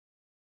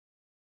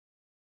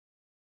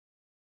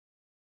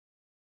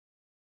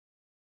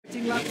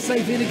Lap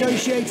safely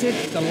negotiated,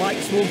 the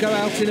lights will go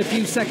out in a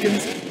few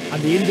seconds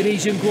and the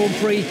Indonesian Grand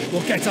Prix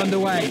will get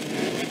underway.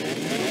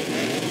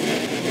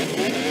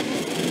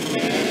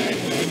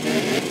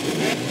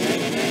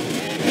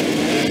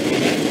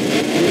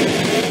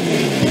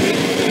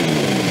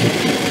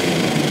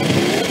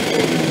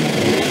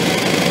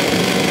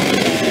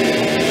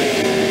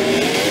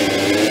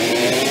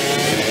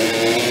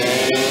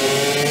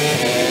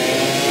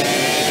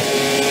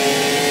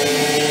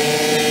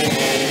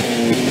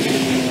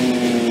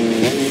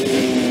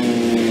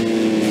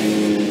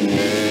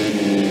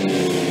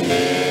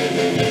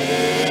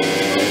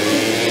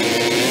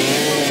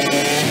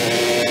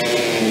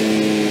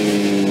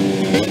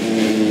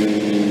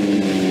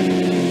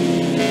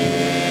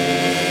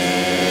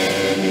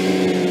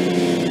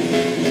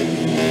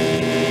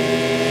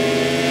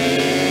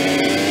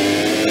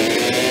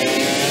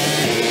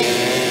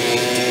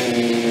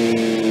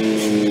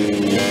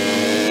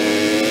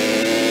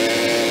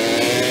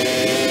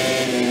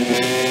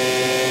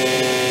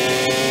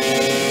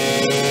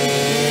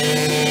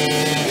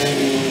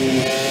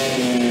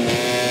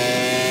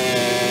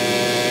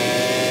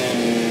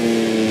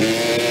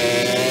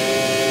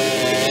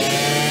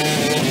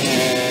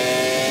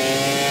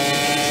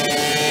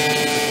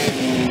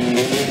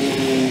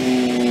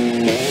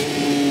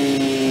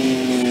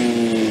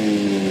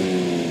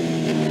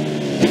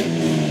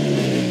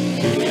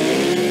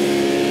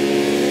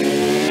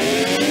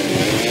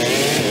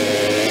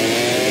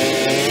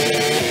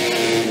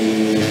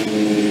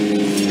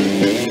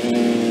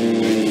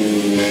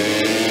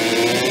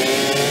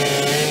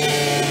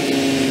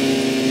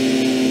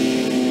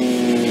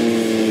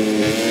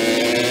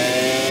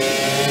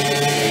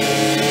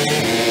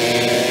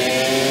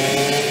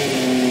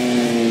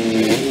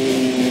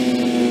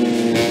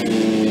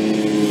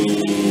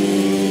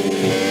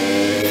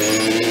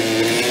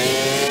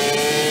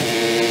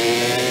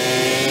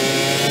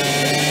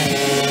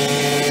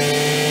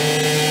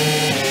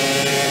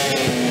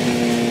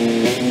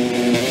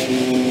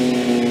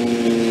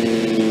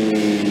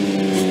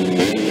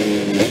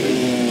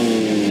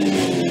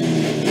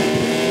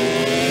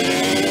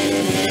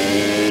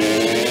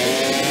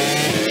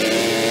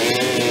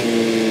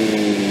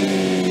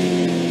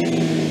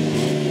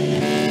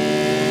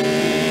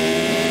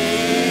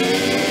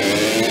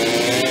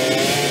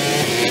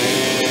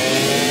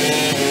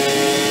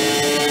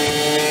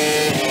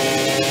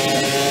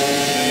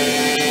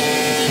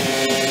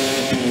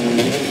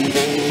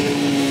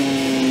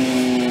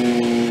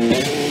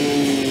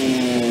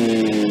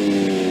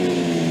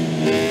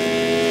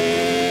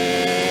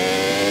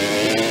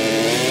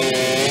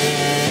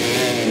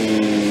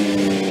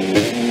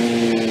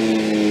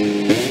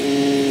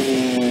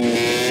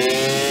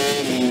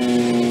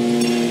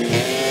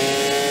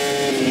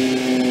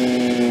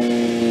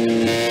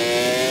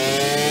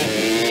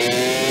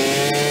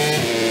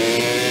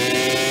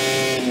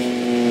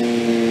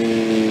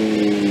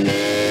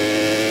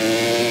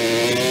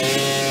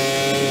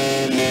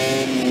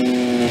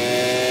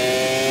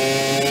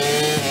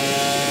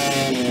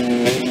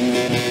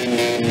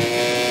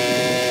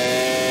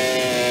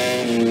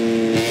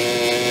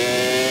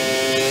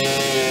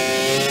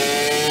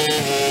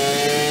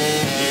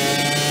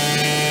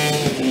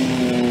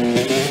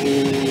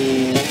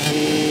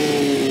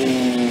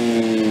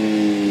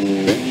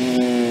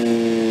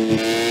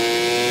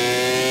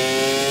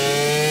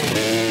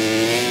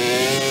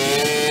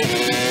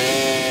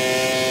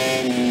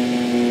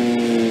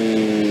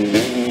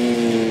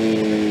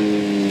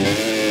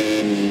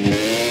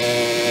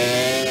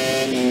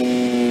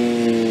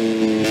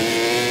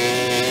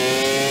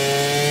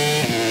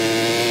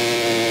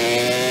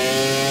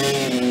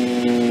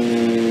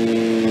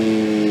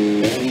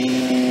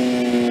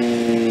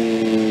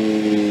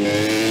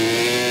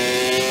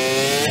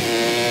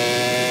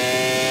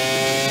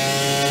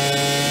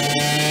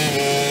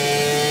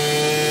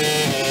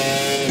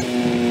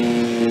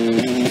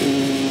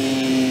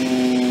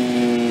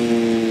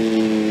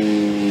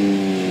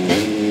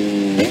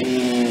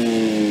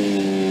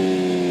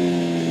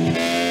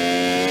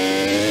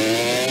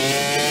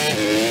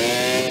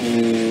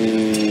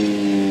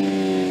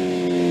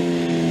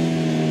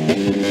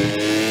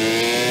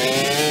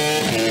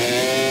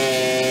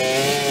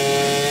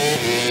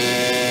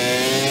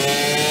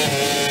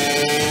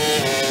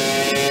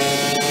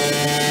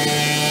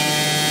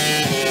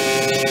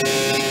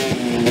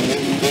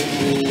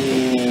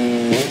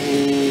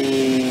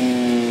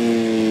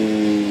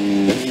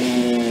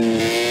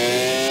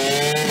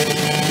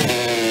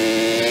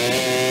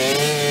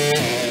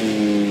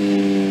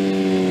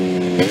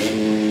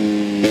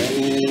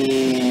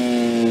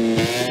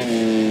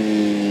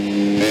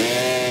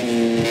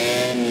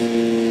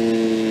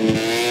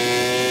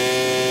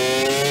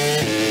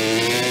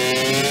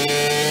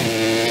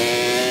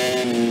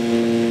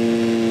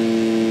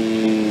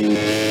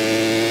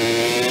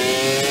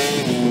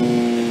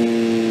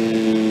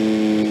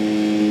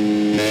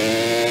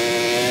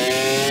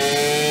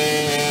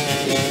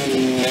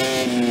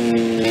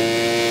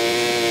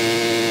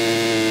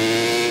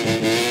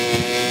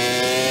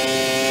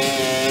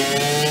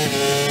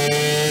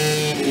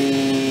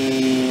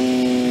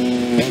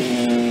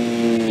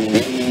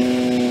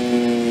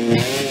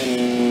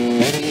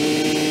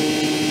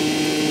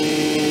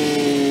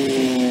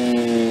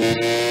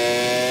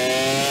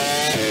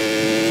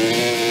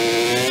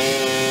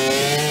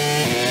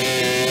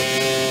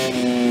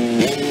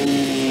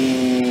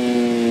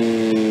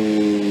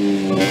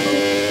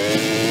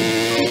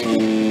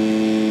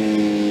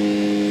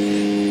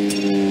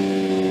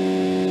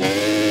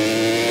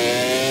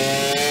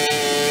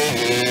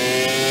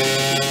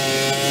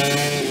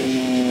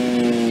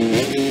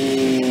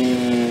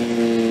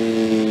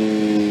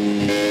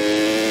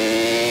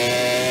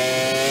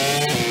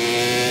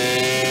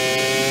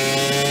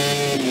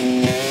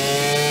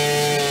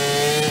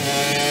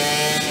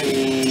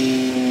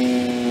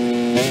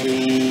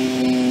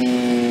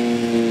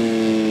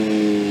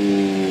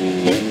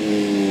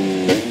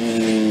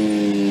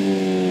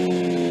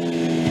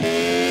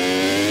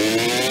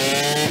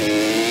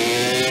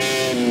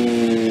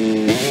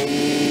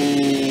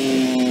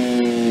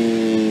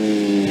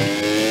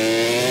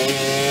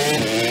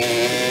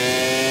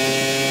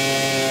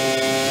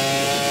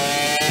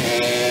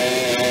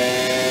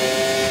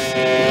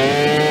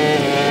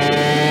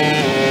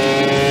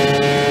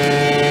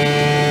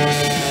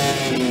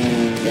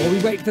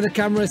 for the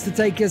cameras to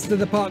take us to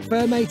the Parc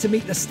Fermé to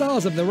meet the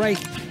stars of the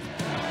race.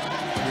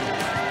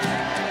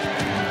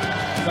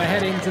 We're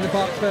heading to the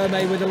Parc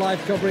Fermé with the live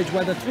coverage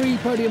where the 3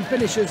 podium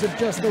finishers have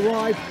just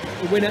arrived.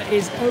 The winner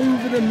is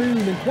over the moon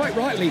and quite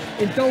rightly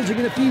indulging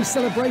in a few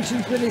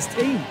celebrations with his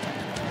team.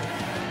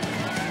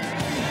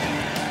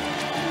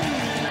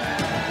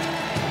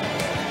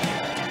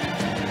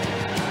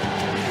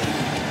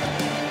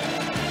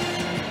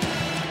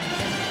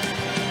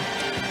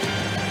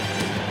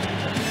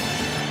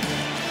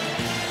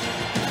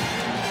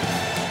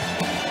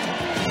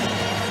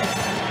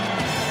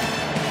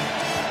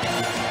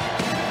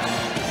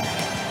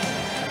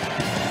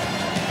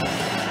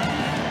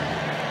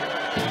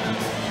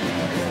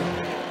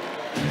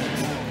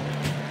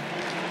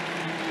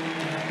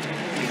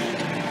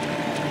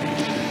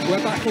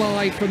 We're back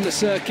live from the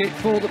circuit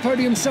for the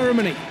podium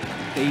ceremony.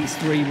 These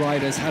 3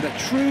 riders had a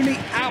truly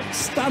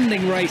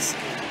outstanding race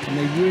and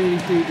they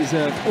really do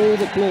deserve all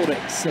the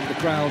plaudits of the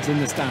crowds in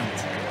the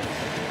stands.